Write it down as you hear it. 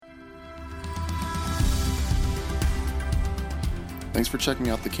Thanks for checking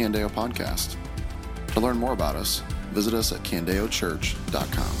out the Candeo podcast. To learn more about us, visit us at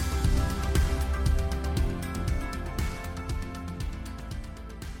candeochurch.com.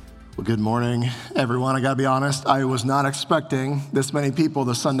 Well, good morning, everyone. I gotta be honest, I was not expecting this many people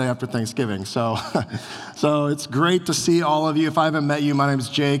the Sunday after Thanksgiving. So it's great to see all of you. If I haven't met you, my name is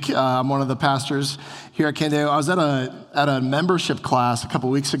Jake. I'm one of the pastors here at Candeo. I was at a membership class a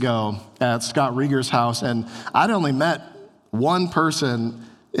couple weeks ago at Scott Rieger's house, and I'd only met one person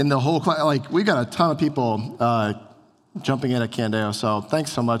in the whole class. Like, we got a ton of people jumping in at Candeo, so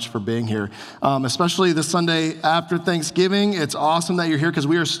thanks so much for being here. Especially the Sunday after Thanksgiving. It's awesome that you're here because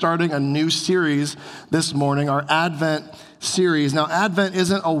we are starting a new series this morning, our Advent series. Now, Advent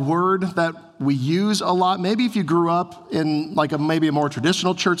isn't a word that we use a lot. Maybe if you grew up in like maybe a more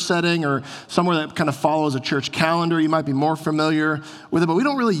traditional church setting or somewhere that kind of follows a church calendar, you might be more familiar with it, but we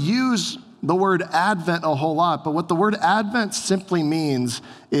don't really use the word Advent a whole lot. But what the word Advent simply means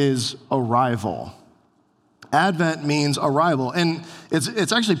is arrival. Advent means arrival, and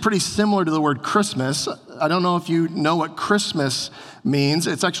it's actually pretty similar to the word Christmas. I don't know if you know what Christmas means.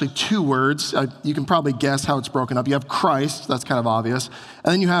 It's actually two words. You can probably guess how it's broken up. You have Christ, that's kind of obvious,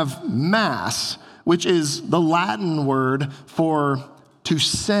 and then you have Mass, which is the Latin word for to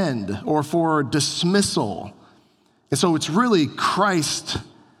send or for dismissal. And so it's really Christ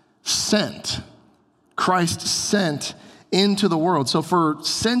sent. Christ sent into the world. So for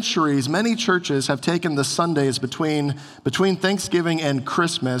centuries, many churches have taken the Sundays between Thanksgiving and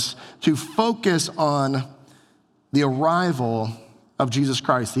Christmas to focus on the arrival of Jesus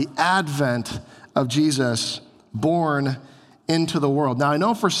Christ, the advent of Jesus born into the world. Now, I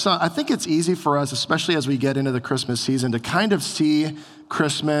know for some, I think it's easy for us, especially as we get into the Christmas season, to kind of see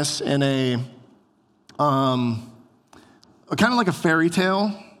Christmas in a kind of like a fairy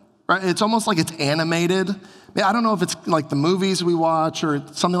tale, right? It's almost like it's animated. I don't know if it's like the movies we watch or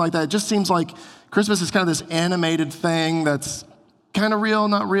something like that. It just seems like Christmas is kind of this animated thing that's kind of real,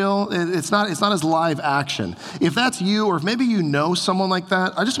 not real. It's not as live action. If that's you, or if maybe you know someone like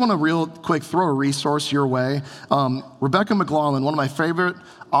that, I just want to real quick throw a resource your way. Rebecca McLaughlin, one of my favorite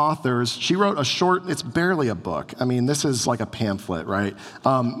authors, she wrote a short, it's barely a book. I mean, this is like a pamphlet, right?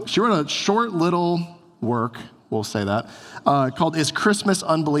 She wrote a short little work, we'll say that, called Is Christmas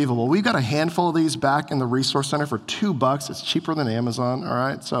Unbelievable? We've got a handful of these back in the Resource Center for $2. It's cheaper than Amazon, all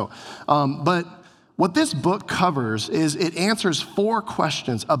right? So, but what this book covers is it answers 4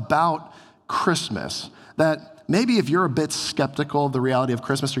 questions about Christmas that maybe if you're a bit skeptical of the reality of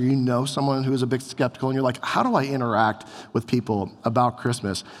Christmas, or you know someone who is a bit skeptical and you're like, how do I interact with people about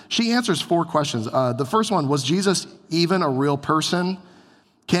Christmas? She answers 4 questions. The first one, was Jesus even a real person?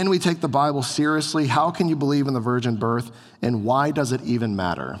 Can we take the Bible seriously? How can you believe in the virgin birth? And why does it even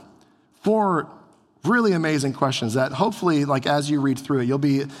matter? 4 really amazing questions that hopefully, like as you read through it, you'll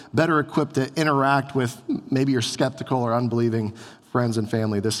be better equipped to interact with maybe your skeptical or unbelieving friends and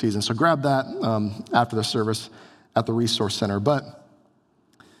family this season. So grab that after the service at the Resource Center. But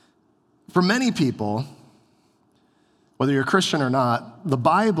for many people, whether you're a Christian or not, the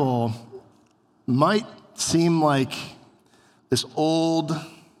Bible might seem like this old,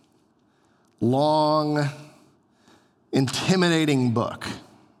 long, intimidating book,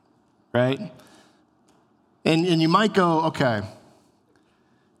 right? And you might go, okay,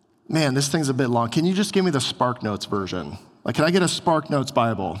 man, this thing's a bit long. Can you just give me the SparkNotes version? Like, can I get a SparkNotes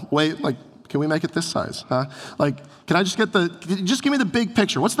Bible? Wait, like, can we make it this size, huh? Like, can I just just give me the big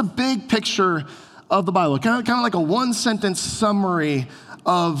picture? What's the big picture of the Bible? Kind of like a 1-sentence summary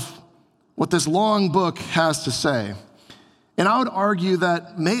of what this long book has to say. And I would argue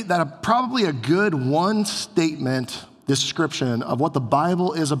that probably a good 1-statement description of what the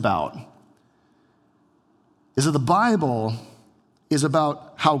Bible is about is that the Bible is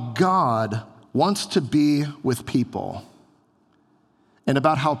about how God wants to be with people and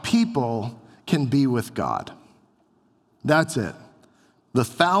about how people can be with God. That's it. The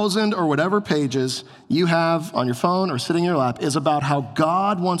 1,000 or whatever pages you have on your phone or sitting in your lap is about how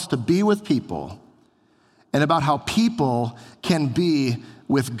God wants to be with people and about how people can be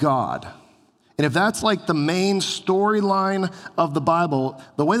with God. And if that's like the main storyline of the Bible,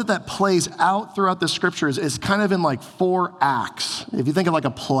 the way that plays out throughout the scriptures is kind of in like 4 acts. If you think of like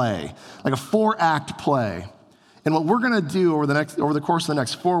a play, like a 4-act play. And what we're gonna do over the course of the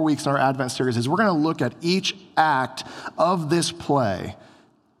next 4 weeks in our Advent series is we're gonna look at each act of this play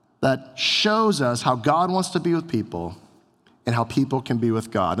that shows us how God wants to be with people and how people can be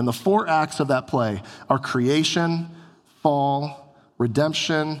with God. And the 4 acts of that play are creation, fall,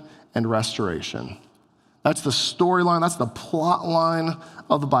 redemption, and restoration. That's the storyline, that's the plot line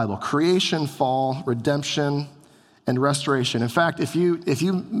of the Bible. Creation, fall, redemption, and restoration. In fact, if you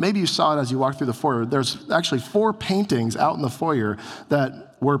maybe you saw it as you walked through the foyer, there's actually 4 paintings out in the foyer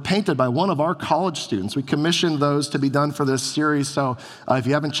that were painted by one of our college students. We commissioned those to be done for this series. So if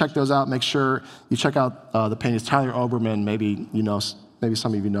you haven't checked those out, make sure you check out the paintings. Tyler Oberman, maybe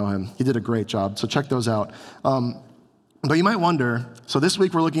some of you know him. He did a great job. So check those out. But you might wonder, so this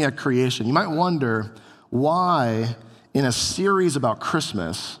week we're looking at creation. You might wonder why in a series about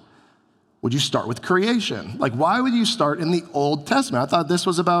Christmas would you start with creation? Like, why would you start in the Old Testament? I thought this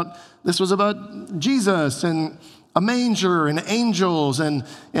was about Jesus and a manger and angels and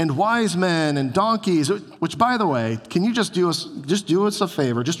wise men and donkeys, which, by the way, can you just do us a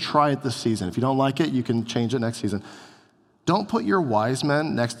favor? Just try it this season. If you don't like it, you can change it next season. Don't put your wise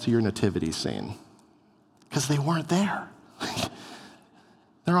men next to your nativity scene because they weren't there.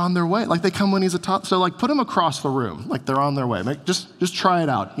 They're on their way. Like, they come when he's a top. So, like, put them across the room. Like, they're on their way. Like, just try it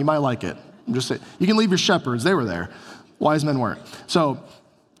out. You might like it. I'm just saying. You can leave your shepherds. They were there. Wise men weren't. So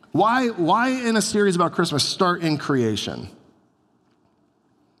why in a series about Christmas start in creation?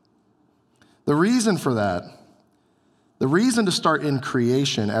 The reason for that, the reason to start in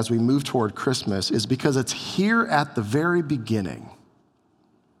creation as we move toward Christmas is because it's here at the very beginning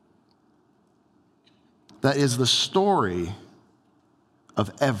that is the story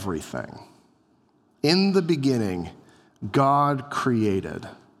of everything. In the beginning, God created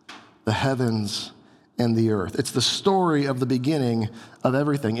the heavens and the earth. It's the story of the beginning of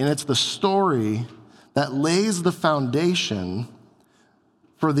everything. And it's the story that lays the foundation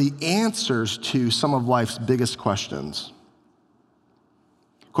for the answers to some of life's biggest questions.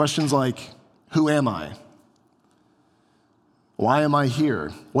 Questions like, who am I? Why am I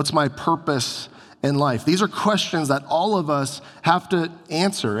here? What's my purpose in life? These are questions that all of us have to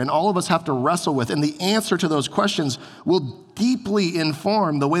answer and all of us have to wrestle with. And the answer to those questions will deeply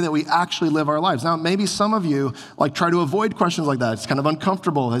inform the way that we actually live our lives. Now, maybe some of you try to avoid questions like that. It's kind of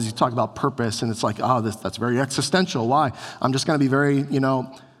uncomfortable as you talk about purpose, and it's like, that's very existential. Why? I'm just going to be very,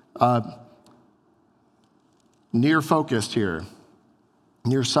 near-focused here,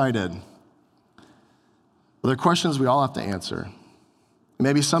 nearsighted. Well, they're questions we all have to answer.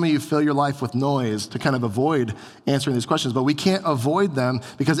 Maybe some of you fill your life with noise to kind of avoid answering these questions, but we can't avoid them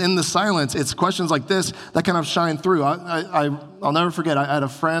because in the silence, it's questions like this that kind of shine through. I'll never forget, I had a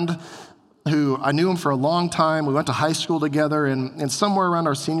friend who I knew him for a long time. We went to high school together, and somewhere around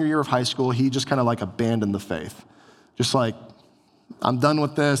our senior year of high school, he just kind of abandoned the faith. Just like, I'm done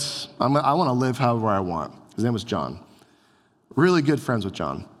with this. I want to live however I want. His name was John. Really good friends with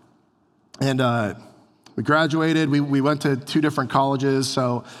John. And we graduated. We went to 2 different colleges,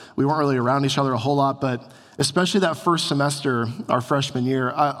 so we weren't really around each other a whole lot. But especially that first semester, our freshman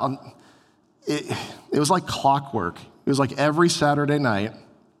year, it was like clockwork. It was like every Saturday night,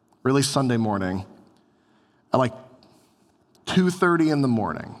 really Sunday morning, at 2:30 in the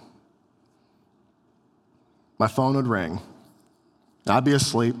morning, my phone would ring. I'd be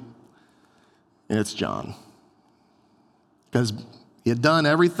asleep, and it's John. Because he had done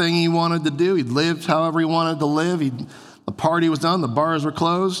everything he wanted to do. He'd lived however he wanted to live. The party was done. The bars were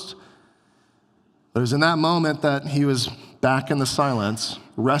closed. But it was in that moment that he was back in the silence,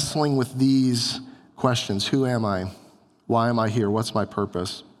 wrestling with these questions. Who am I? Why am I here? What's my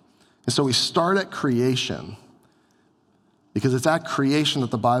purpose? And so we start at creation because it's at creation that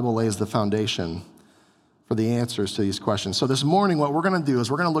the Bible lays the foundation for the answers to these questions. So this morning, what we're going to do is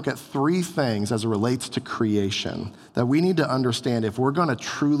we're going to look at 3 things as it relates to creation that we need to understand if we're going to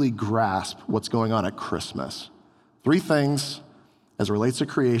truly grasp what's going on at Christmas. 3 things as it relates to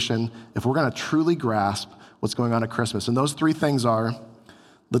creation if we're going to truly grasp what's going on at Christmas. And those 3 things are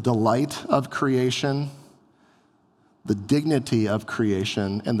the delight of creation, the dignity of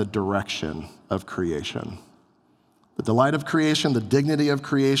creation, and the direction of creation. The delight of creation, the dignity of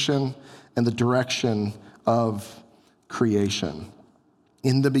creation, and the direction of creation.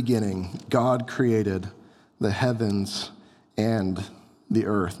 In the beginning, God created the heavens and the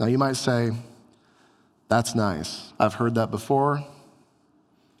earth. Now you might say, that's nice. I've heard that before,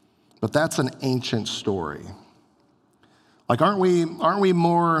 but that's an ancient story. Aren't we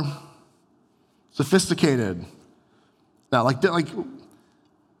more sophisticated now?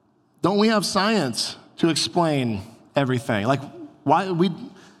 Don't we have science to explain everything? Aren't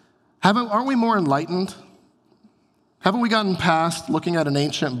we more enlightened? Haven't we gotten past looking at an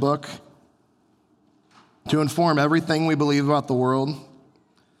ancient book to inform everything we believe about the world?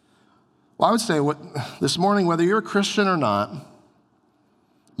 Well, I would say this morning, whether you're a Christian or not,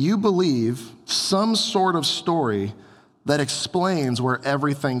 you believe some sort of story that explains where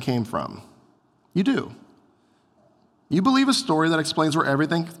everything came from. You do. You believe a story that explains where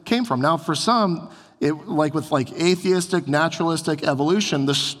everything came from. Now, for some, like with atheistic, naturalistic evolution,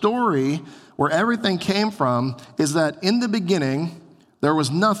 the story where everything came from is that in the beginning, there was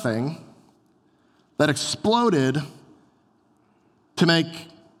nothing that exploded to make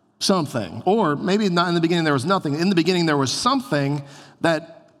something. Or maybe not in the beginning there was nothing. In the beginning there was something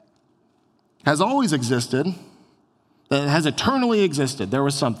that has always existed, that has eternally existed. There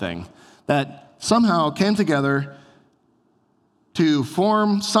was something that somehow came together to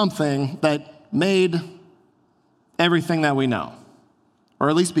form something that made everything that we know, or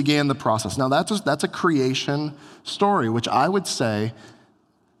at least began the process. Now that's a creation story, which I would say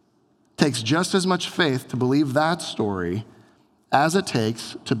takes just as much faith to believe that story as it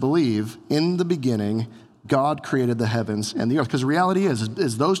takes to believe in the beginning God created the heavens and the earth. Because the reality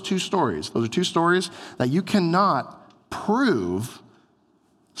is those are two stories that you cannot prove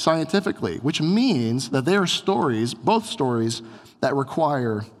scientifically, which means that they are stories, both stories, that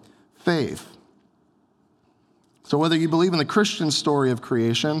require faith. So whether you believe in the Christian story of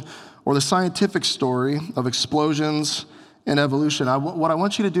creation or the scientific story of explosions and evolution, what I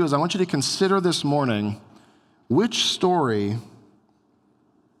want you to do is I want you to consider this morning which story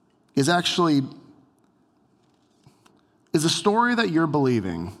is the story that you're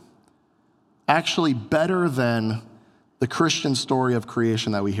believing actually better than the Christian story of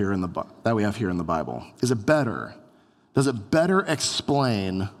creation that we have here in the Bible? Is it better? Does it better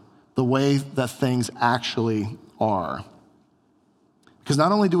explain the way that things actually are? Because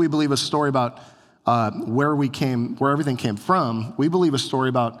not only do we believe a story about where everything came from, we believe a story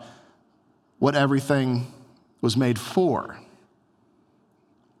about what everything was made for.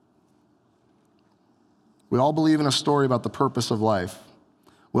 We all believe in a story about the purpose of life.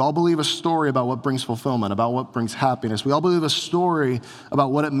 We all believe a story about what brings fulfillment, about what brings happiness. We all believe a story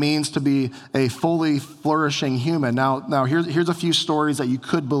about what it means to be a fully flourishing human. Now here's a few stories that you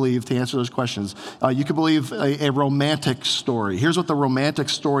could believe to answer those questions. You could believe a romantic story. Here's what the romantic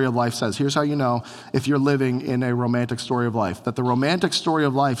story of life says. Here's how you know if you're living in a romantic story of life. That the romantic story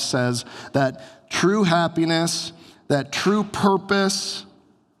of life says that true happiness, that true purpose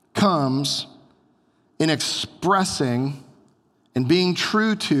comes in expressing and being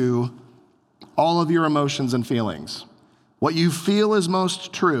true to all of your emotions and feelings. What you feel is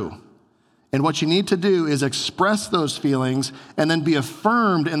most true. And what you need to do is express those feelings and then be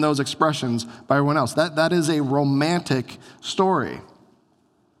affirmed in those expressions by everyone else. That is a romantic story.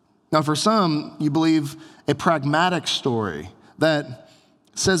 Now, for some, you believe a pragmatic story that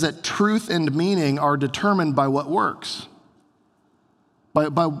says that truth and meaning are determined by what works, by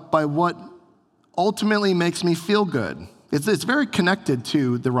what ultimately makes me feel good. It's very connected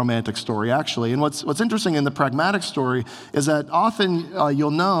to the romantic story, actually. And what's interesting in the pragmatic story is that often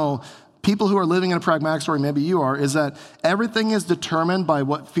you'll know people who are living in a pragmatic story, maybe you are, is that everything is determined by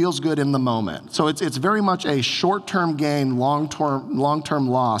what feels good in the moment. So it's very much a short-term gain, long-term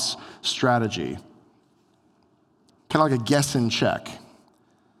loss strategy. Kind of like a guess and check.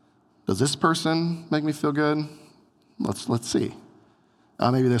 Does this person make me feel good? Let's see.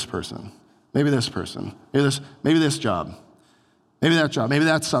 Maybe this person. Maybe this person, maybe this job, maybe that job, maybe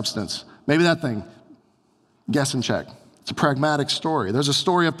that substance, maybe that thing. Guess and check. It's a pragmatic story. There's a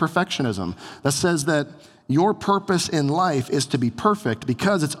story of perfectionism that says that your purpose in life is to be perfect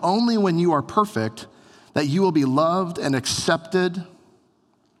because it's only when you are perfect that you will be loved and accepted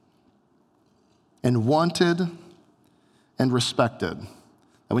and wanted and respected. And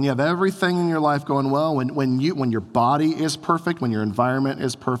when you have everything in your life going well, when your body is perfect, when your environment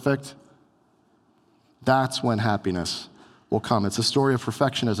is perfect, that's when happiness will come. It's a story of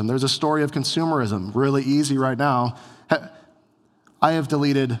perfectionism. There's a story of consumerism. Really easy right now. I have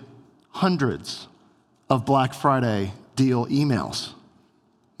deleted hundreds of Black Friday deal emails.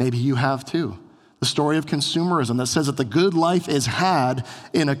 Maybe you have too. The story of consumerism that says that the good life is had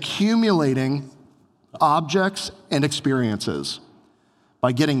in accumulating objects and experiences.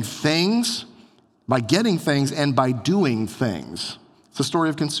 By getting things, and by doing things. It's the story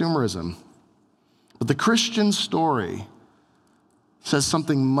of consumerism. But the Christian story says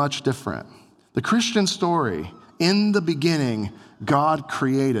something much different. The Christian story, in the beginning, God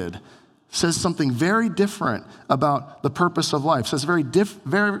created, says something very different about the purpose of life, says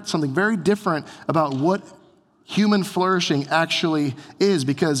something very different about what human flourishing actually is,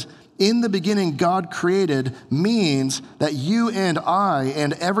 because in the beginning, God created means that you and I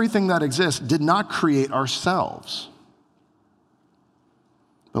and everything that exists did not create ourselves.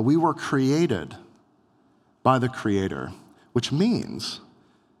 But we were created by the Creator, which means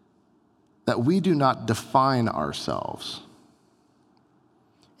that we do not define ourselves.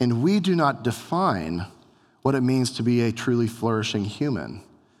 And we do not define what it means to be a truly flourishing human.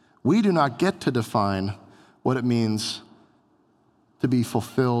 We do not get to define what it means to be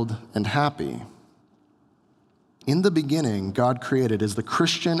fulfilled and happy. In the beginning, God created is the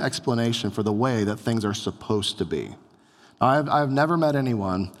Christian explanation for the way that things are supposed to be. I've never met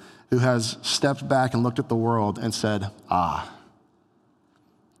anyone who has stepped back and looked at the world and said,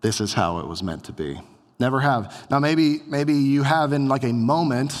 this is how it was meant to be. Never have. Now, maybe you have in like a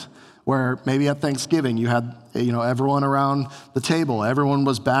moment where maybe at Thanksgiving you had, everyone around the table, everyone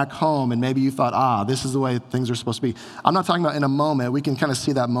was back home, and maybe you thought, this is the way things are supposed to be. I'm not talking about in a moment. We can kind of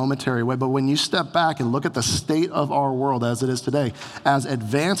see that momentary way, but when you step back and look at the state of our world as it is today, as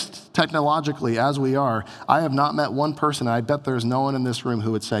advanced technologically as we are, I have not met one person, I bet there's no one in this room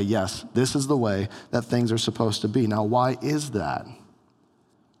who would say, yes, this is the way that things are supposed to be. Now, why is that?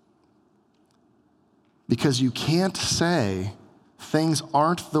 Because you can't say things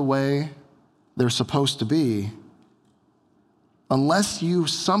aren't the way they're supposed to be unless you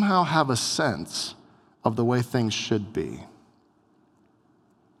somehow have a sense of the way things should be.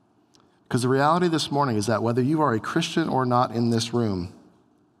 Because the reality this morning is that whether you are a Christian or not in this room,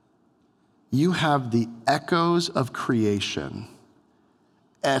 you have the echoes of creation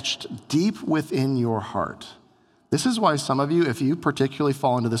etched deep within your heart. This is why some of you, if you particularly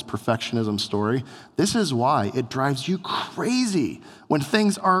fall into this perfectionism story, this is why it drives you crazy when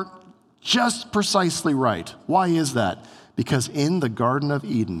things aren't just precisely right. Why is that? Because in the Garden of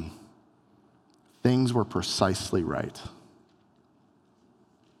Eden, things were precisely right.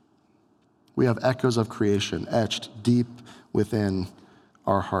 We have echoes of creation etched deep within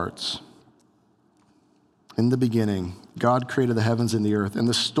our hearts. In the beginning, God created the heavens and the earth, and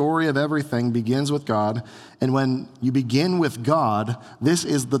the story of everything begins with God. And when you begin with God, this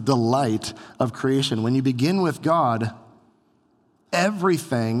is the delight of creation. When you begin with God,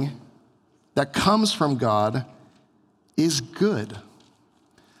 everything that comes from God is good.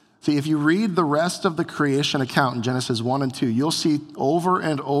 See, if you read the rest of the creation account in Genesis 1 and 2, you'll see over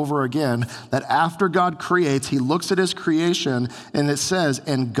and over again that after God creates, he looks at his creation and it says,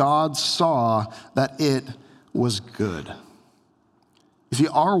 and God saw that it was good. You see,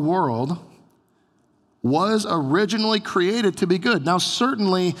 our world was originally created to be good. Now,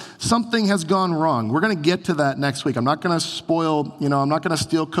 certainly something has gone wrong. We're going to get to that next week. I'm not going to spoil, I'm not going to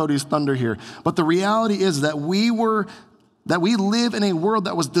steal Cody's thunder here. But the reality is that we live in a world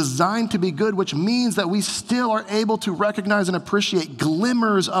that was designed to be good, which means that we still are able to recognize and appreciate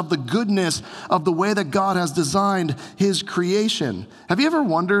glimmers of the goodness of the way that God has designed his creation. Have you ever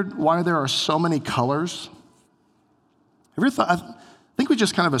wondered why there are so many colors? Have you ever thought, I think we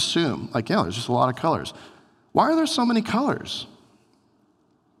just kind of assume, there's just a lot of colors. Why are there so many colors?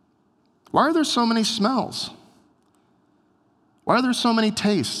 Why are there so many smells? Why are there so many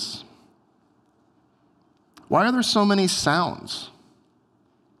tastes? Why are there so many sounds?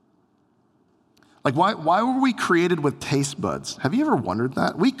 Why were we created with taste buds? Have you ever wondered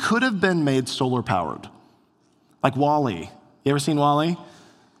that? We could have been made solar powered. Like WALL-E. You ever seen WALL-E?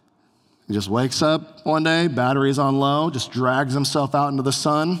 He just wakes up one day, battery's on low, just drags himself out into the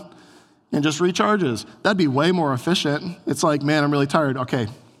sun and just recharges. That'd be way more efficient. It's like, man, I'm really tired. Okay,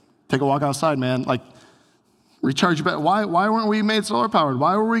 take a walk outside, man. Recharge your battery. Why weren't we made solar powered?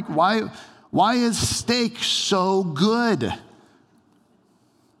 Why is steak so good?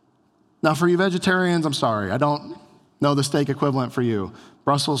 Now, for you vegetarians, I'm sorry. I don't know the steak equivalent for you.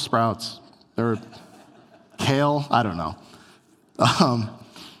 Brussels sprouts, or kale, I don't know.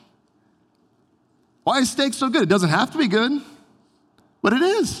 Why is steak so good? It doesn't have to be good, but it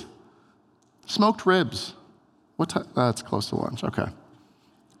is. Smoked ribs. What time? That's close to lunch. Okay.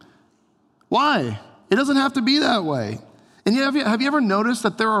 Why? It doesn't have to be that way. And have you ever noticed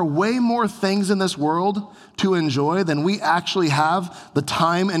that there are way more things in this world to enjoy than we actually have the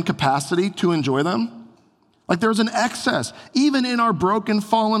time and capacity to enjoy them? There's an excess. Even in our broken,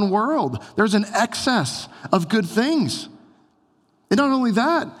 fallen world, there's an excess of good things. And not only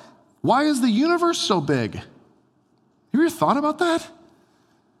that, why is the universe so big? Have you ever thought about that?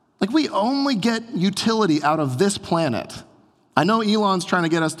 We only get utility out of this planet. I know Elon's trying to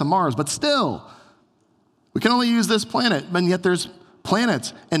get us to Mars, but still, we can only use this planet, and yet there's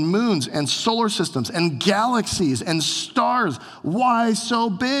planets and moons and solar systems and galaxies and stars. Why so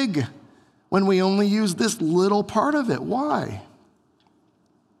big when we only use this little part of it? Why?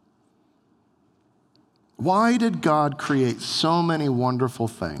 Why did God create so many wonderful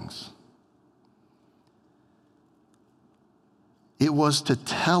things? It was to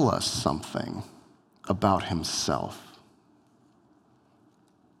tell us something about himself.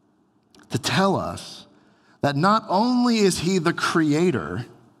 To tell us that not only is he the creator,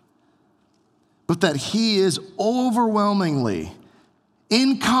 but that he is overwhelmingly,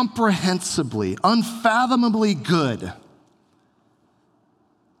 incomprehensibly, unfathomably good.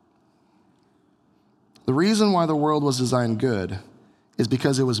 The reason why the world was designed good is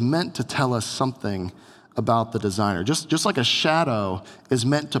because it was meant to tell us something about the designer. Just like a shadow is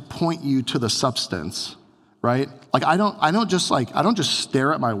meant to point you to the substance, right? Like I don't just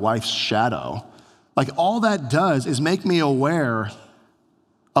stare at my wife's shadow. Like all that does is make me aware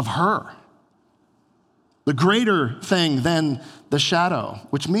of her. The greater thing than the shadow,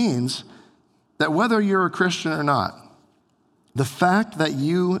 which means that whether you're a Christian or not, the fact that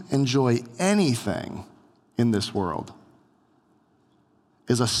you enjoy anything in this world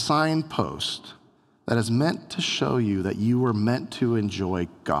is a signpost that is meant to show you that you were meant to enjoy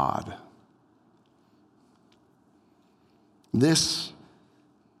God. This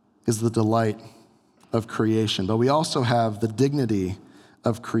is the delight of creation, but we also have the dignity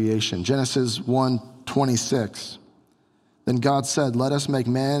of creation. Genesis 1:26. Then God said, "Let us make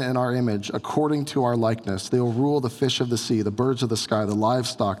man in our image, according to our likeness. They will rule the fish of the sea, the birds of the sky, the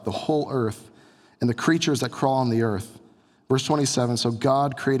livestock, the whole earth, and the creatures that crawl on the earth." Verse 27, so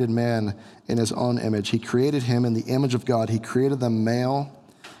God created man in his own image. He created him in the image of God. He created them male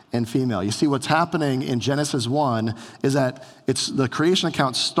and female. You see, what's happening in Genesis 1 is that the creation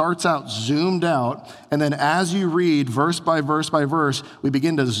account starts out zoomed out, and then as you read verse by verse by verse, we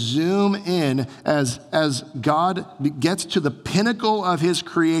begin to zoom in as God gets to the pinnacle of his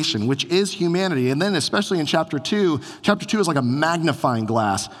creation, which is humanity. And then especially in chapter 2 is like a magnifying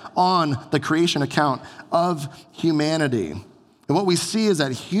glass on the creation account of humanity. And what we see is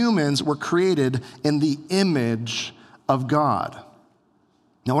that humans were created in the image of God.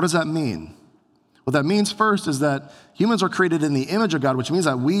 Now, what does that mean? What that means first is that humans are created in the image of God, which means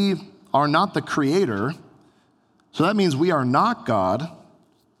that we are not the creator. So that means we are not God,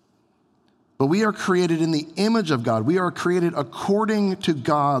 but we are created in the image of God. We are created according to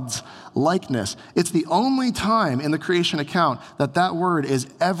God's likeness. It's the only time in the creation account that word is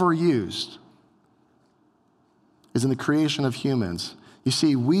ever used, is in the creation of humans. You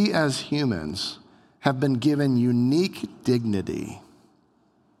see, we as humans have been given unique dignity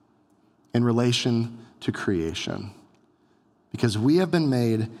in relation to creation, because we have been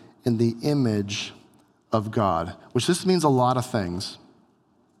made in the image of God, which this means a lot of things.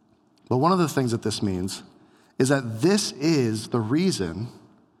 But one of the things that this means is that this is the reason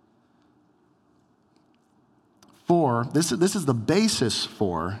for, this is the basis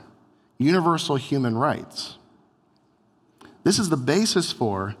for universal human rights. This is the basis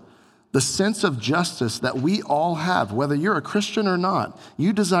for the sense of justice that we all have, whether you're a Christian or not.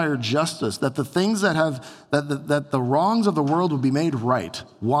 You desire justice, that the things that the wrongs of the world will be made right.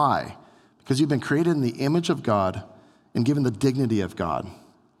 Why? Because you've been created in the image of God and given the dignity of God.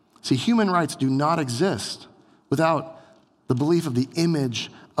 See, human rights do not exist without the belief of the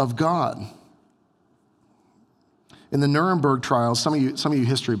image of God. In the Nuremberg trials, some of you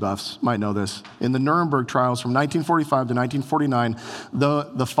history buffs might know this. In the Nuremberg trials from 1945 to 1949,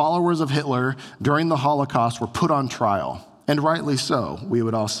 the followers of Hitler during the Holocaust were put on trial, and rightly so, we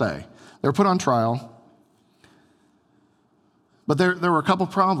would all say. They were put on trial, but there were a couple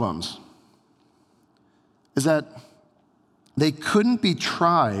problems. Is that they couldn't be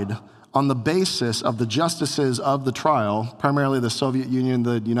tried on the basis of the justices of the trial, primarily the Soviet Union,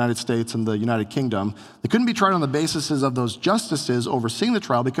 the United States, and the United Kingdom. They couldn't be tried on the basis of those justices overseeing the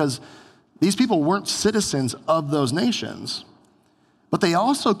trial because these people weren't citizens of those nations. But they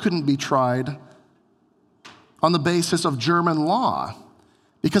also couldn't be tried on the basis of German law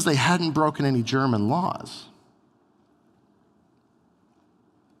because they hadn't broken any German laws.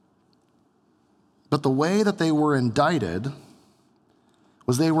 But the way that they were indicted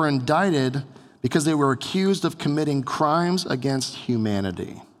was they were indicted because they were accused of committing crimes against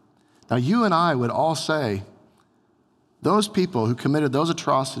humanity. Now, you and I would all say those people who committed those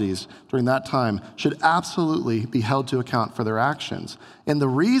atrocities during that time should absolutely be held to account for their actions. And the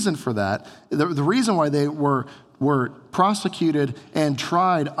reason for that, the reason why they were prosecuted and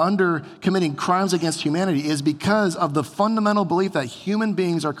tried under committing crimes against humanity is because of the fundamental belief that human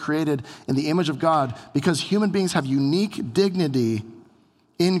beings are created in the image of God, because human beings have unique dignity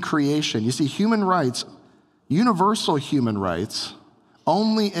in creation. You see, human rights, universal human rights,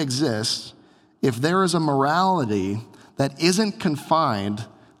 only exist if there is a morality that isn't confined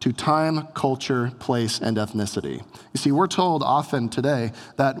to time, culture, place, and ethnicity. You see, we're told often today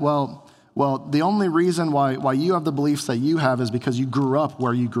that, well, Well, the only reason why you have the beliefs that you have is because you grew up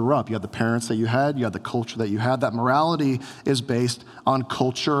where you grew up. You had the parents that you had the culture that you had. That morality is based on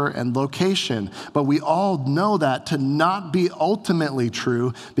culture and location. But we all know that to not be ultimately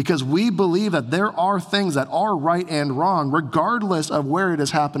true because we believe that there are things that are right and wrong, regardless of where it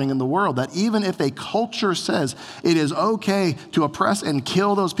is happening in the world. That even if a culture says it is okay to oppress and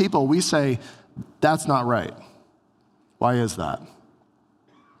kill those people, we say, that's not right. Why is that?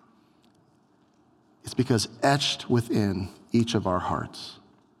 It's because etched within each of our hearts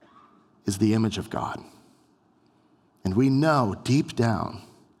is the image of God. And we know deep down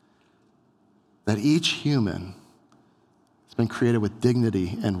that each human has been created with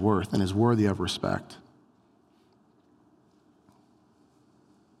dignity and worth and is worthy of respect.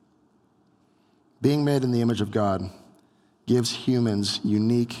 Being made in the image of God gives humans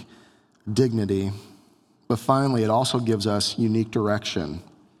unique dignity, but finally, it also gives us unique direction.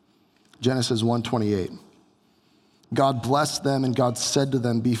 Genesis 1:28. God blessed them, and God said to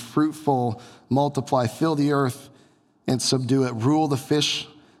them, be fruitful, multiply, fill the earth, and subdue it. Rule the fish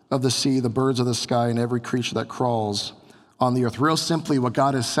of the sea, the birds of the sky, and every creature that crawls on the earth. Real simply, what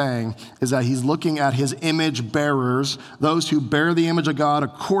God is saying is that he's looking at his image bearers, those who bear the image of God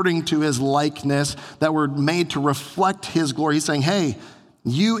according to his likeness, that were made to reflect his glory. He's saying, hey,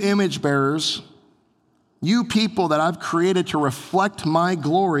 you image bearers, you people that I've created to reflect my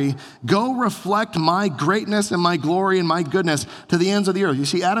glory, go reflect my greatness and my glory and my goodness to the ends of the earth. You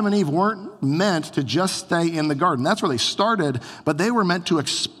see, Adam and Eve weren't meant to just stay in the garden. That's where they started, but they were meant to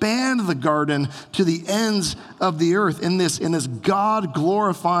expand the garden to the ends of the earth in this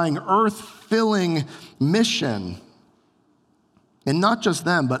God-glorifying, earth-filling mission. And not just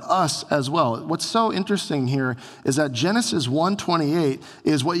them, but us as well. What's so interesting here is that Genesis 1:28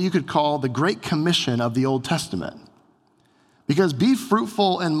 is what you could call the Great Commission of the Old Testament. Because be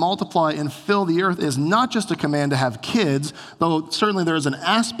fruitful and multiply and fill the earth is not just a command to have kids, though certainly there is an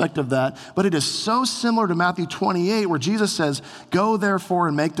aspect of that, but it is so similar to Matthew 28 where Jesus says, go therefore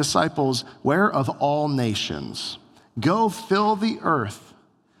and make disciples, where? Of all nations. Go fill the earth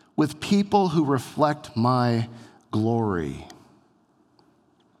with people who reflect my glory.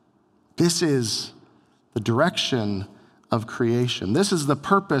 This is the direction of creation. This is the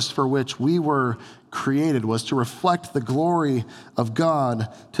purpose for which we were created, was to reflect the glory of God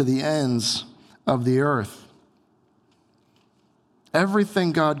to the ends of the earth.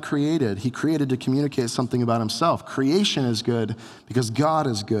 Everything God created, he created to communicate something about himself. Creation is good because God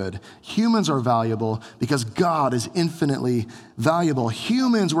is good. Humans are valuable because God is infinitely valuable.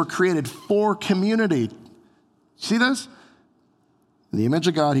 Humans were created for community. See this? In the image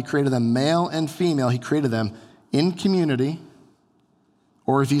of God, he created them male and female. He created them in community.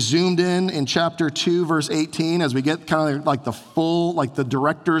 Or if you zoomed in chapter 2, verse 18, as we get kind of like the full, like the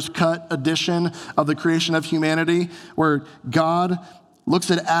director's cut edition of the creation of humanity, where God looks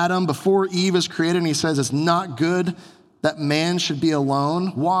at Adam before Eve is created and he says, it's not good that man should be alone.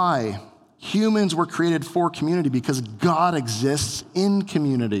 Why? Humans were created for community because God exists in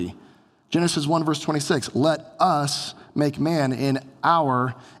community. Genesis 1, verse 26, let us make man in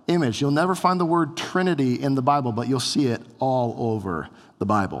our image. You'll never find the word Trinity in the Bible, but you'll see it all over the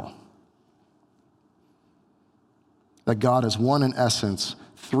Bible. That God is one in essence,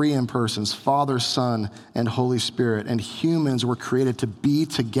 three in persons, Father, Son, and Holy Spirit. And humans were created to be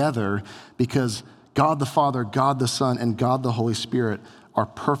together because God the Father, God the Son, and God the Holy Spirit are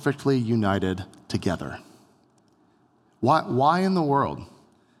perfectly united together. Why in the world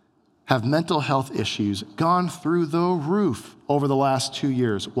have mental health issues gone through the roof over the last 2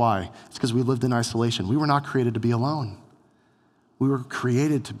 years? Why? It's because we lived in isolation. We were not created to be alone. We were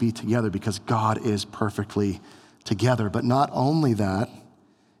created to be together because God is perfectly together. But not only that,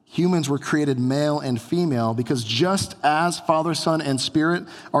 humans were created male and female because just as Father, Son, and Spirit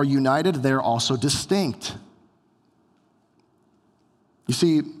are united, they're also distinct. You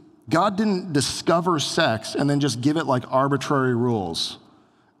see, God didn't discover sex and then just give it like arbitrary rules.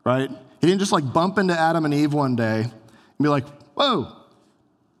 Right? He didn't just like bump into Adam and Eve one day and be like, whoa,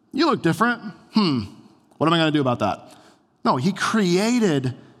 you look different. What am I going to do about that? No, he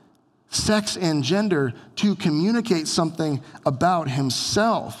created sex and gender to communicate something about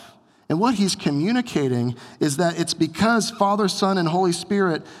himself. And what he's communicating is that it's because Father, Son, and Holy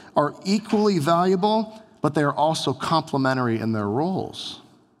Spirit are equally valuable, but they are also complementary in their roles.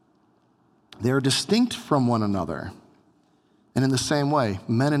 They are distinct from one another. And in the same way,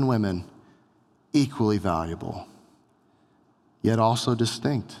 men and women, equally valuable, yet also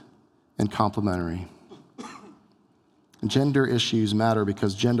distinct and complementary. Gender issues matter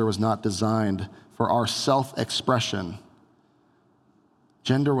because gender was not designed for our self-expression,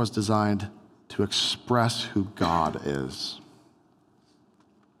 Gender was designed to express who God is.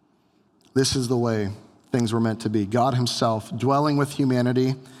 This is the way things were meant to be. God himself dwelling with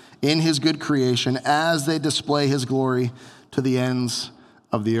humanity in his good creation as they display his glory to the ends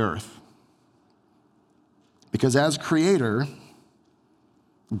of the earth. Because as creator,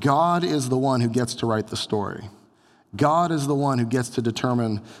 God is the one who gets to write the story. God is the one who gets to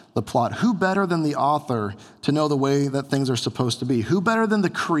determine the plot. Who better than the author to know the way that things are supposed to be? Who better than the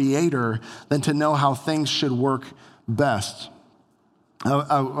creator than to know how things should work best?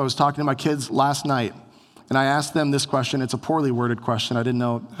 I was talking to my kids last night, and I asked them this question. It's a poorly worded question. I didn't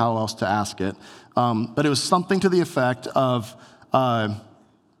know how else to ask it. But it was something to the effect of,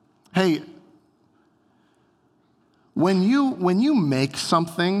 hey, when you make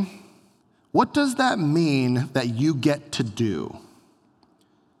something, what does that mean that you get to do?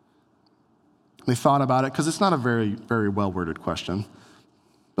 They thought about it because it's not a very, very well-worded question,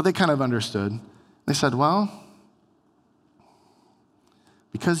 but they kind of understood. They said, well,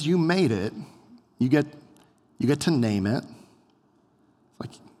 because you made it, you get to name it. It's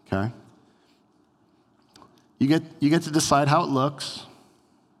like, okay. You get to decide how it looks,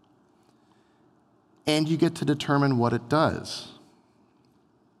 and you get to determine what it does.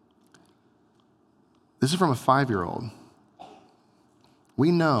 This is from a 5-year-old.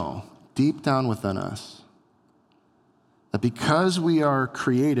 We know deep down within us that because we are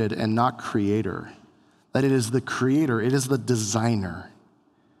created and not creator, that it is the creator, it is the designer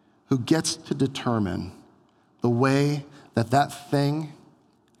who gets to determine the way that that thing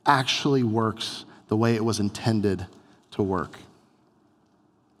actually works the way it was intended to work.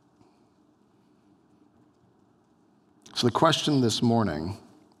 So the question this morning,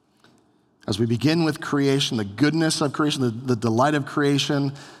 as we begin with creation, the goodness of creation, the delight of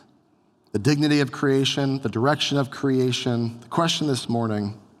creation, the dignity of creation, the direction of creation, the question this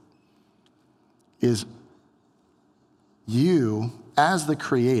morning is, you, as the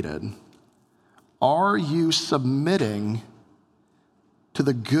created, are you submitting to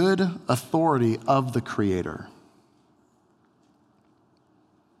the good authority of the Creator?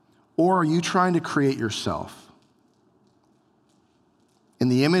 Or are you trying to create yourself in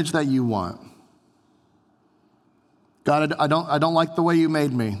the image that you want? God, I don't like the way you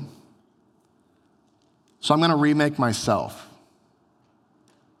made me, so I'm going to remake myself.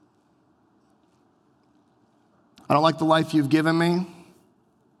 I don't like the life you've given me,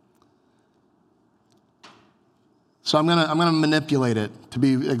 so I'm gonna manipulate it to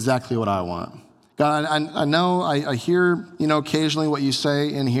be exactly what I want. God, I know I hear occasionally what you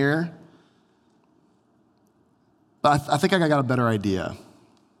say in here, but I think I got a better idea.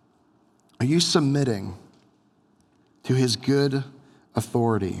 Are you submitting to his good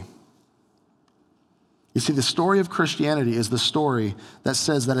authority? You see, the story of Christianity is the story that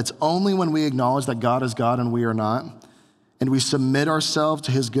says that it's only when we acknowledge that God is God and we are not, and we submit ourselves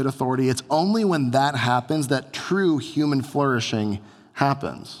to his good authority, it's only when that happens that true human flourishing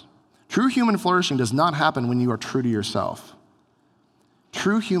happens. True human flourishing does not happen when you are true to yourself.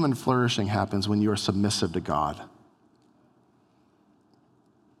 True human flourishing happens when you are submissive to God.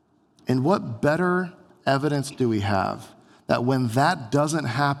 And what better evidence do we have that when that doesn't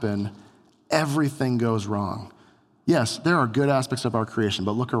happen, everything goes wrong? Yes, there are good aspects of our creation,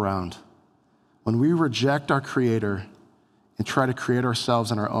 but look around. When we reject our Creator and try to create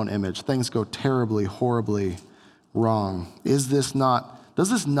ourselves in our own image, things go terribly, horribly wrong. Does this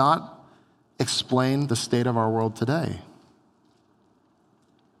not explain the state of our world today?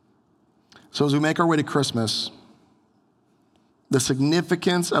 So as we make our way to Christmas, the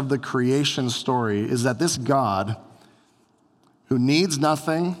significance of the creation story is that this God, who needs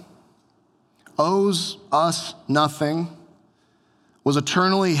nothing, owes us nothing, was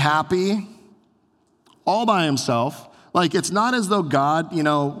eternally happy all by himself. Like, it's not as though God,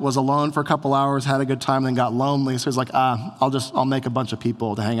 was alone for a couple hours, had a good time, then got lonely. So he's like, I'll make a bunch of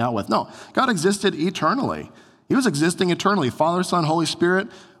people to hang out with. No, God existed eternally. He was existing eternally. Father, Son, Holy Spirit,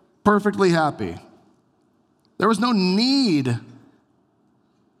 perfectly happy. There was no need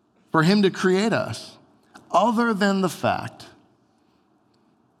for him to create us, other than the fact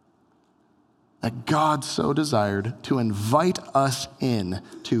that God so desired to invite us in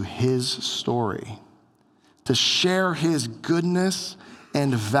to his story, to share his goodness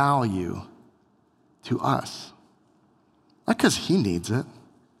and value to us. Not because he needs it,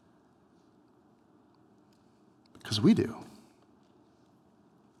 because we do.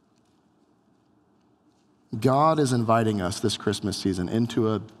 God is inviting us this Christmas season into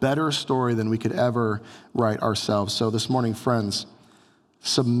a better story than we could ever write ourselves. So this morning, friends,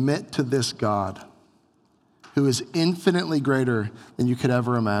 submit to this God who is infinitely greater than you could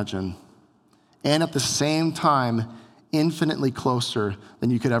ever imagine, and at the same time, infinitely closer than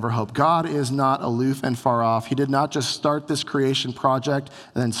you could ever hope. God is not aloof and far off. He did not just start this creation project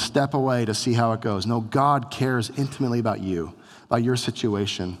and then step away to see how it goes. No, God cares intimately about you, about your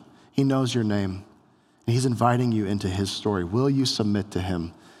situation. He knows your name, and he's inviting you into his story. Will you submit to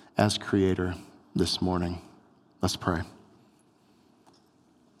him as creator this morning? Let's pray.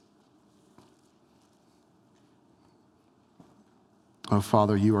 Oh,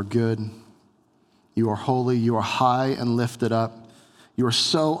 Father, you are good. You are holy. You are high and lifted up. You are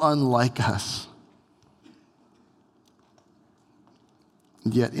so unlike us.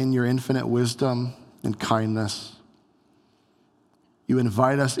 And yet in your infinite wisdom and kindness, you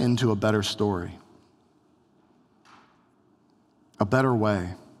invite us into a better story, a better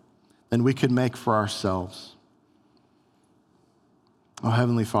way than we could make for ourselves. Oh,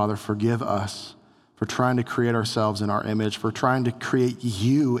 Heavenly Father, forgive us for trying to create ourselves in our image, for trying to create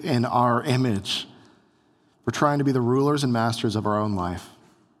you in our image, for trying to be the rulers and masters of our own life.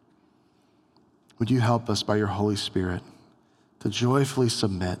 Would you help us by your Holy Spirit to joyfully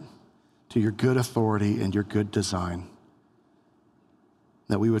submit to your good authority and your good design,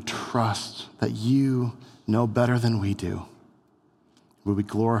 that we would trust that you know better than we do. Would we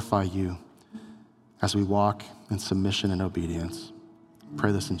glorify you as we walk in submission and obedience?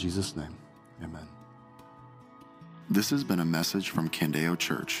 Pray this in Jesus' name. Amen. This has been a message from Candeo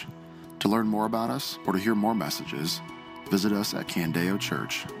Church. To learn more about us or to hear more messages, visit us at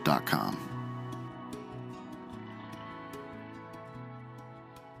candeochurch.com.